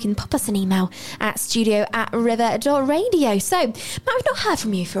also you can pop us an email at studio@river.radio. So, Matt, we've not heard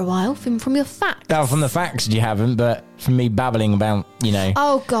from you for a while, from your facts. Well, from the facts you haven't, but from me babbling about,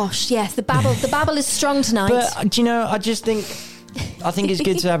 Oh, gosh, yes. The babble is strong tonight. But, I just think it's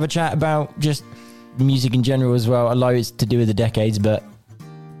good to have a chat about just music in general as well. I know it's to do with the decades, but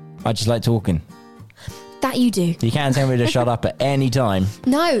I just like talking. That you do. You can't tell me to shut up at any time.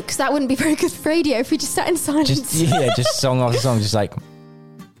 No, because that wouldn't be very good for radio if we just sat in silence. Just song after song, just like,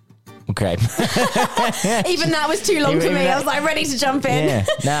 okay. Even that was too long for me. I was like ready to jump in. Yeah,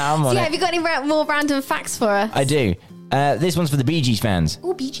 nah, I'm on it. Have you got any more random facts for us? I do. This one's for the Bee Gees fans.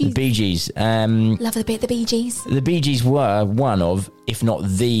 Oh, Bee Gees. The Bee Gees. Love the bit, the Bee Gees. The Bee Gees were one of, if not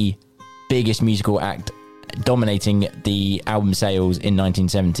the biggest musical act dominating the album sales in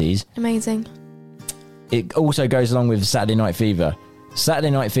 1970s. Amazing. It also goes along with Saturday Night Fever. Saturday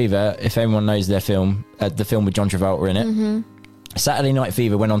Night Fever, if everyone knows their film, the film with John Travolta in it, Mm-hmm. Saturday Night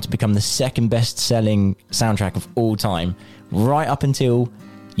Fever went on to become the second best-selling soundtrack of all time, right up until,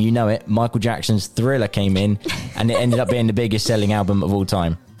 you know it, Michael Jackson's Thriller came in, and it ended up being the biggest-selling album of all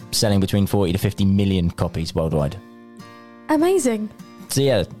time, selling between 40 to 50 million copies worldwide. Amazing. So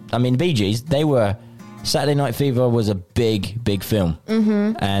yeah, I mean, the Bee Gees, they were... Saturday Night Fever was a big, big film.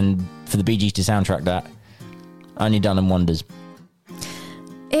 Mm-hmm. And for the Bee Gees to soundtrack that, only done them wonders.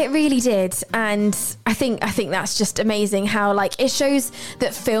 It really did, and I think that's just amazing how like it shows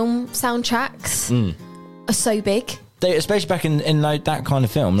that film soundtracks are so big. They, especially back in like, that kind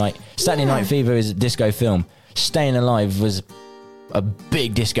of film, like Saturday Night Fever is a disco film. Staying Alive was a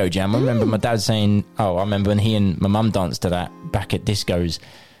big disco jam. I remember my dad saying, I remember when he and my mum danced to that back at discos.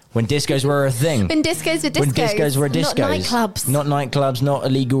 When discos were a thing. When discos were discos. When discos were discos. Not nightclubs. Not nightclubs, not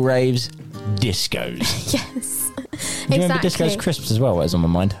illegal raves. Discos. Yes. Do you remember Disco's Crisps as well? What was on my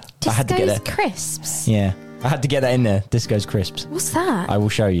mind? I had to get Disco's that. Crisps? Yeah. I had to get that in there. Disco's Crisps. What's that? I will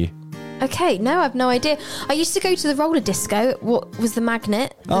show you. Okay, no, I've no idea. I used to go to the roller disco. What was the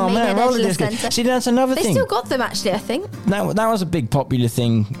Magnet? The Oh man, Maidenhead roller Edgeless disco. Centre. See, that's another They thing. still got them actually, I think. That was a big popular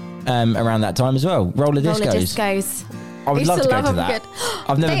thing around that time as well. Roller discos. Roller discos. I would used love to go love to them. that.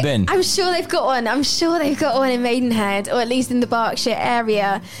 I've never been. I'm sure they've got one. I'm sure they've got one in Maidenhead, or at least in the Berkshire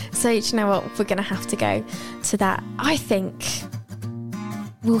area. So, do you know what? We're going to have to go to that. I think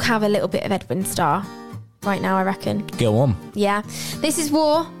we'll have a little bit of Edwin Starr right now, I reckon. Go on. Yeah. This is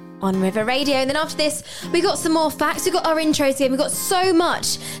War on River Radio. And then after this, we got some more facts. We got our intros again. We've got so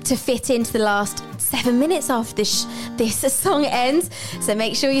much to fit into the last 7 minutes after this song ends. So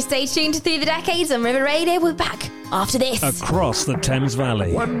make sure you stay tuned to Through the Decades on River Radio. We're back after this. Across the Thames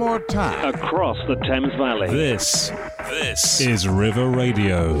Valley. One more time. Across the Thames Valley. This is River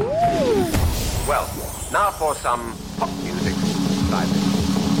Radio. Well, now for some pop music.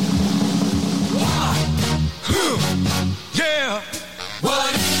 Yeah.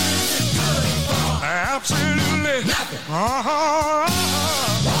 What is it good for? Absolutely nothing.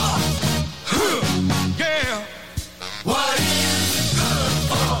 Yeah. What is it good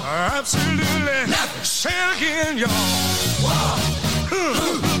for? Absolutely nothing. Say it again, y'all.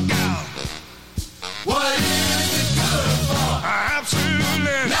 Look out. What is it good for?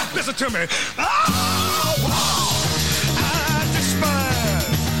 Absolutely nothing. Listen to me. I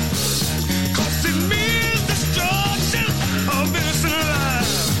despise. 'Cause it means destruction of innocent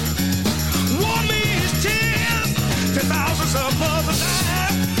lives. War means tears to thousands of mothers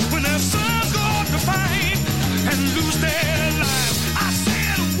die when their sons go out to fight and lose their lives. I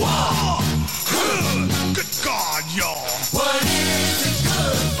said war. Good God, y'all. What is it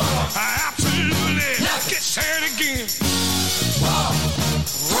good for? Absolutely. Get said again. War.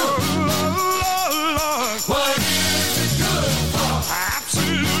 Lord. What is it good for?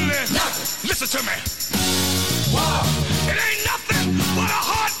 Absolutely nothing. Listen to me. War. It ain't nothing but a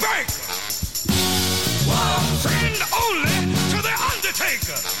heartbreak. War. Friend only to the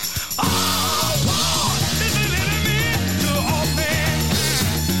undertaker. Oh, war is an enemy to all things.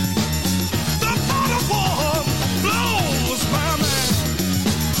 The thought of war blows my mind.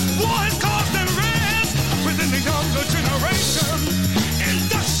 War has caused unrest within the younger generation.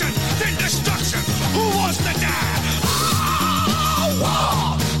 Induction, then destruction. Who wants to die? Oh,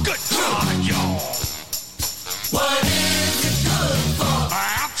 war. Good God, y'all. What is it good for?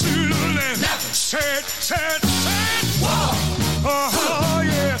 Absolutely nothing. Said. War. Oh,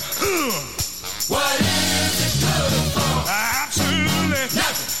 yeah. What is it good for? Absolutely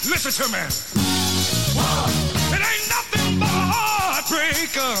nothing. Listen to me. War. It ain't nothing but a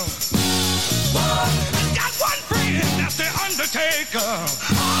heartbreaker. War. It's got one friend, that's the undertaker.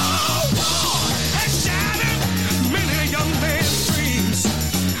 Oh, war has shattered many a young man's dreams.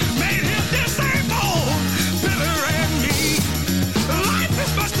 Made him disabled, bitter and mean. Life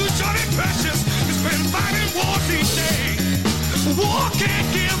is much too short and precious. It's been fighting wars each day. War can't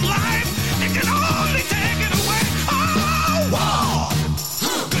give life, it can only take it away. Oh, war!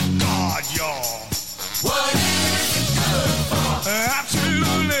 Good God, y'all. What is it good for?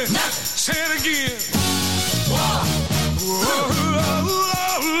 Absolutely nothing. Say it again. War.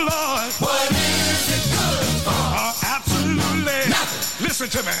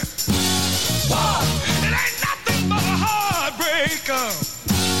 listen to me. War, it ain't nothing but a heartbreaker.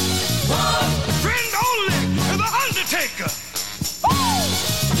 War, friend only to the undertaker.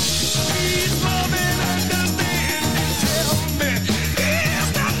 Please love and understand and tell me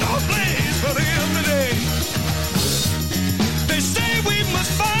it's not no place for them today. They say we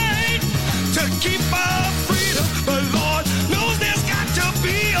must fight to keep our freedom, but Lord knows there's got to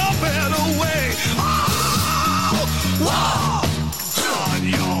be a better way. Oh, war, God,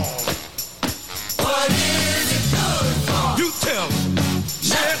 y'all. What is it good for? You tell me.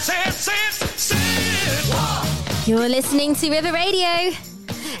 Say it. You're listening to River Radio.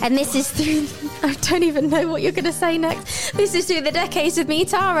 And this is through... I don't even know what you're going to say next. This is Through the Decades with me,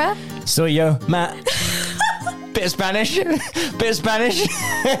 Tara. Soy yo, Matt. Bit of Spanish.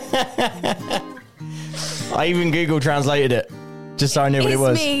 I even Google translated it, just so I knew what it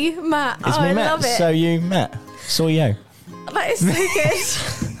was. It's me, Matt. It's me, I Matt. love it. So you, Matt. Soy yo. That is so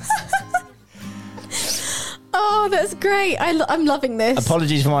good. Oh, that's great. I'm loving this.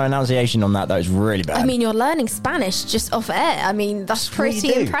 Apologies for my enunciation on that. That was really bad. I mean, you're learning Spanish just off air. I mean, that's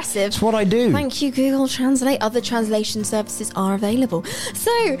pretty impressive. It's what I do. Thank you, Google Translate. Other translation services are available.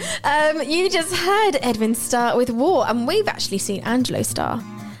 So, you just heard Edwin Starr with War, and we've actually seen Angelo Starr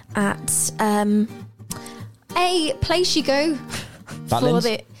at a place you go for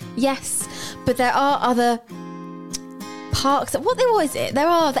the... Yes, but there are other... parks. What was it? There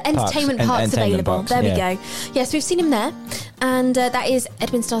are the entertainment parks available. There we go. Yes, we've seen him there, and that is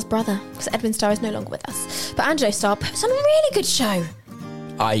Edwin Starr's brother, because Edwin Starr is no longer with us. But Angelo Starr put on a really good show.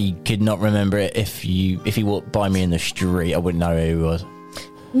 I could not remember it. If he walked by me in the street, I wouldn't know who he was.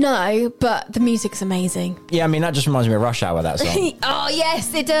 No, but the music's amazing. Yeah, I mean, that just reminds me of Rush Hour, that song. Oh,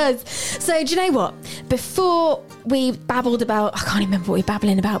 yes, it does. So, do you know what? Before we babbled about... I can't remember what we were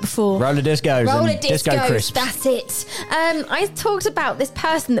babbling about before. Roller discos. Roller and disco crisps. That's it. I talked about this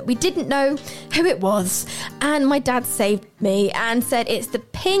person that we didn't know who it was. And my dad saved me and said it's the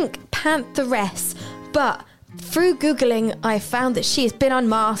Pink Pantheress. But... through Googling, I found that she has been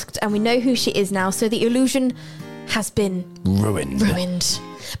unmasked and we know who she is now. So the illusion has been ruined.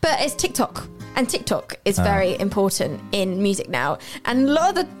 But it's TikTok. And TikTok is very important in music now. And a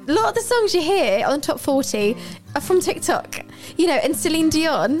lot of the songs you hear on Top 40 are from TikTok. You know, and Celine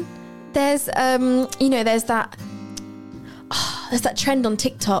Dion, there's that trend on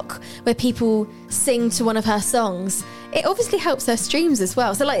TikTok where people sing to one of her songs. It obviously helps her streams as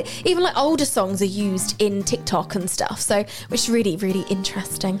well. So even older songs are used in TikTok and stuff. So which is really, really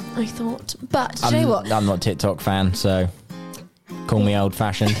interesting, I thought. But do you know what? I'm not a TikTok fan, so call me old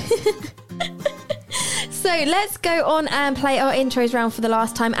fashioned. So let's go on and play our intros round for the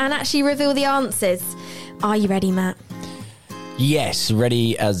last time and actually reveal the answers. Are you ready, Matt? Yes,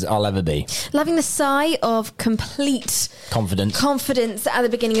 ready as I'll ever be. Loving the sigh of complete confidence at the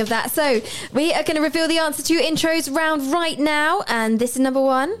beginning of that. So we are going to reveal the answer to your intros round right now. And this is number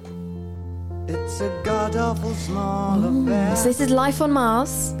one. It's a god-awful small affair. So this is Life on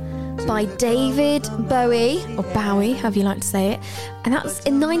Mars by David Bowie, or Bowie, however you like to say it. And that was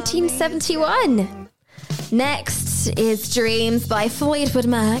in 1971. Next is Dreams by Fleetwood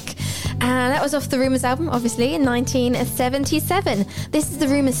Mac. And that was off the Rumours album, obviously, in 1977. This is the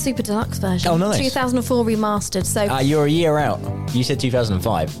Rumours Super Deluxe version. Oh, nice. 2004 remastered. So you're a year out. You said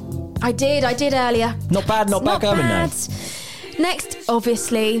 2005. I did earlier. Not bad. Next,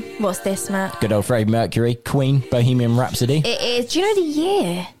 obviously, what's this, Matt? Good old Freddie Mercury, Queen, Bohemian Rhapsody. It is. Do you know the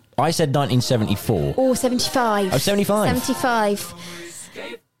year? I said 1974. Oh, 75. Oh, 75. 75.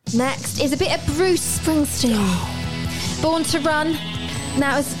 Next is a bit of Bruce Springsteen. Born to Run.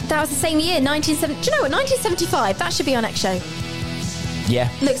 That was the same year, 1970. Do you know what? 1975. That should be our next show. Yeah.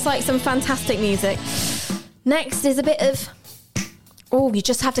 Looks like some fantastic music. Next is a bit of... Oh, you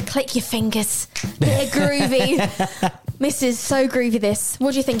just have to click your fingers. Bit of groovy. This is so groovy, this.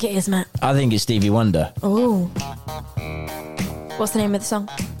 What do you think it is, Matt? I think it's Stevie Wonder. Oh. What's the name of the song?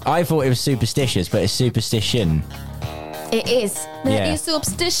 I thought it was Superstitious, but it's Superstition. It is. Yeah. It is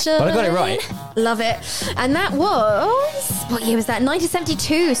Superstition. But I got it right. Love it. And that was... What year was that?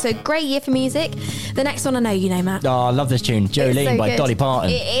 1972. So great year for music. The next one I know you know, Matt. Oh, I love this tune. Jolene so by good. Dolly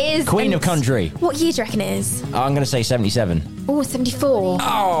Parton. It is. Queen of Country. What year do you reckon it is? I'm going to say 77. Oh, 74. Oh,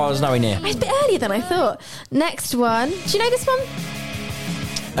 I was nowhere near. It's a bit earlier than I thought. Next one. Do you know this one?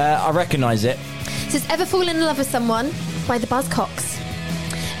 I recognise it. It says Ever Fallen in Love with Someone by the Buzzcocks.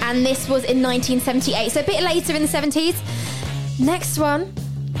 And this was in 1978. So a bit later in the 70s. Next one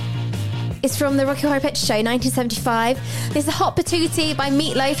is from the Rocky Horror Picture Show, 1975. This is Hot Patootie by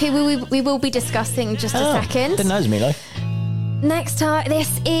Meatloaf, who we will be discussing in just a second. Didn't know it was Meatloaf. Next time,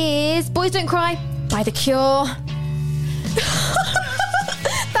 this is Boys Don't Cry by The Cure.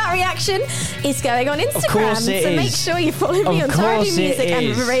 that reaction is going on Instagram. Of course it so is. make sure you follow me on Tara Deane Music and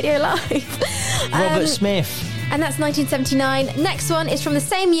River Radio Live. Robert Smith. And that's 1979. Next one is from the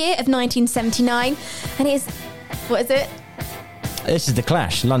same year of 1979. And it is... What is it? This is The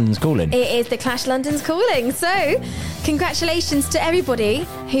Clash, London's Calling. It is The Clash, London's Calling. So, congratulations to everybody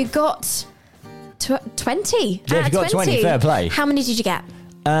who got 20. Yeah, if you got 20, fair play. How many did you get?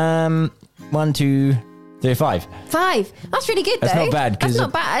 1, 2, 3, 5. 5. That's really good, That's though. not bad. That's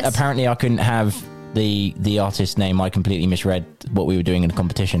not bad. Apparently, I couldn't have the artist name. I completely misread what we were doing in the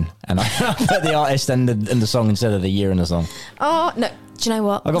competition, and I put the artist and the song instead of the year in the song. Oh, no. Do you know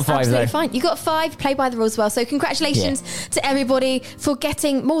what? I got 5 absolutely though. Fine. You got 5. Play by the rules well. So congratulations to everybody for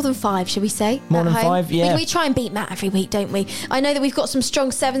getting more than 5. Shall we say? More than home. 5, yeah. We try and beat Matt every week, don't we? I know that we've got some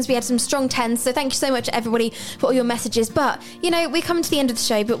strong 7s. We had some strong 10s. So thank you so much, everybody, for all your messages. But we're coming to the end of the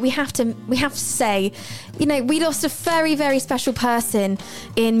show. But we have to say, we lost a very, very special person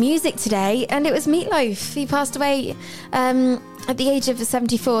in music today, and it was Meatloaf. He passed away at the age of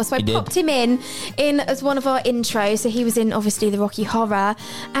 74. So I popped him in as one of our intros. So he was in, obviously, the Rocky Horror.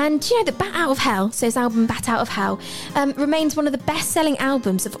 And the Bat Out of Hell, so his album Bat Out of Hell, remains one of the best-selling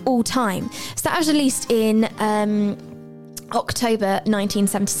albums of all time. So that was released in October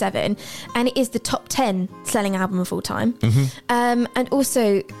 1977, and it is the top 10 selling album of all time. And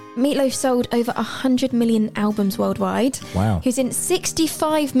also, Meatloaf sold over 100 million albums worldwide. Wow. He was in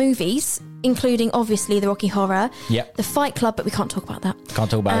 65 movies, including, obviously, the Rocky Horror, the Fight Club, but we can't talk about that. Can't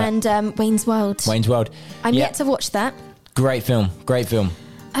talk about that. And Wayne's World. Wayne's World. I'm yet to watch that. Great film.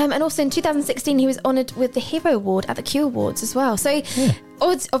 And also in 2016, he was honoured with the Hero Award at the Q Awards as well. So,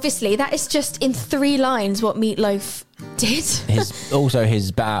 obviously, that is just in 3 lines what Meatloaf did.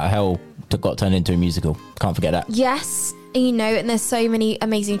 His Bat Out of Hell got turned into a musical. Can't forget that. Yes. And there's so many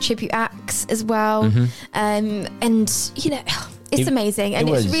amazing tribute acts as well. It's amazing. And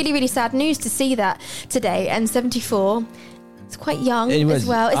it's really, really sad news to see that today. And 74... It's quite young as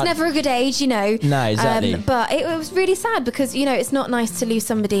well. It's never a good age, No, exactly. But it was really sad because, it's not nice to lose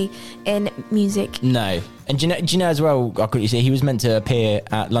somebody in music. No. And do you know as well, I couldn't see, he was meant to appear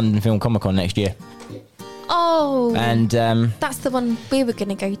at London Film Comic Con next year. Oh. And that's the one we were going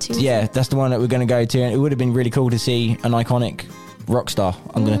to go to. Yeah, that's the one that we're going to go to. And it would have been really cool to see an iconic rock star,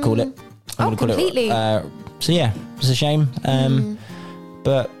 I'm going to call it. Completely. So yeah, it's a shame.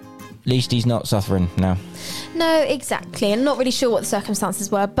 But at least he's not suffering now. No, exactly. I'm not really sure what the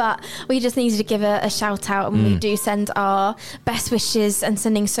circumstances were, but we just needed to give a shout out, and we do send our best wishes and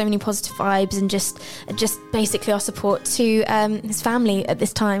sending so many positive vibes and just basically our support to his family at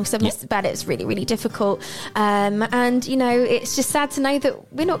this time, because I must admit it's really, really difficult. And it's just sad to know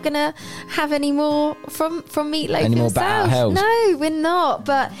that we're not going to have any more from Meatloaf any more himself. Bat Out of Hell. No, we're not.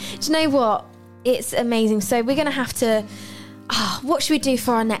 But do you know what? It's amazing. So we're going to have to... what should we do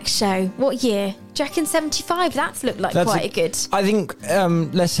for our next show? What year? Do you reckon 75? That's looked like quite a good... I think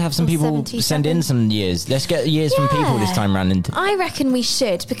let's have some people 77. send in some years. Let's get years from people this time round. I reckon we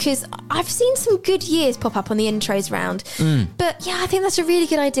should, because I've seen some good years pop up on the intros round. But I think that's a really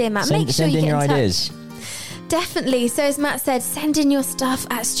good idea, Matt. Make sure you get in your ideas. Definitely. So as Matt said, send in your stuff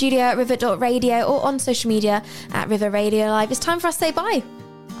at studio@river.radio or on social media at River Radio Live. It's time for us to say bye.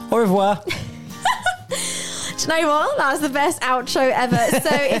 Au revoir. Do you know what? That was the best outro ever.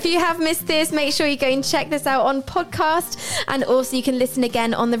 So if you have missed this, make sure you go and check this out on podcast. And also you can listen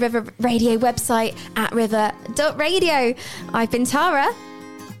again on the River Radio website at river.radio. I've been Tara.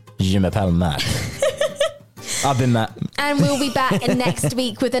 Je m'appelle Matt. I've been Matt. And we'll be back next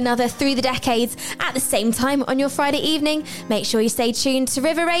week with another Through the Decades at the same time on your Friday evening. Make sure you stay tuned to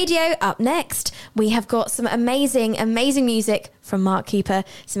River Radio. Up next, we have got some amazing, amazing music from Mark Cooper.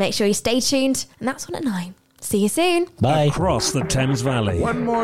 So make sure you stay tuned. And that's on at 9. See you soon. Bye. Across the Thames Valley. One more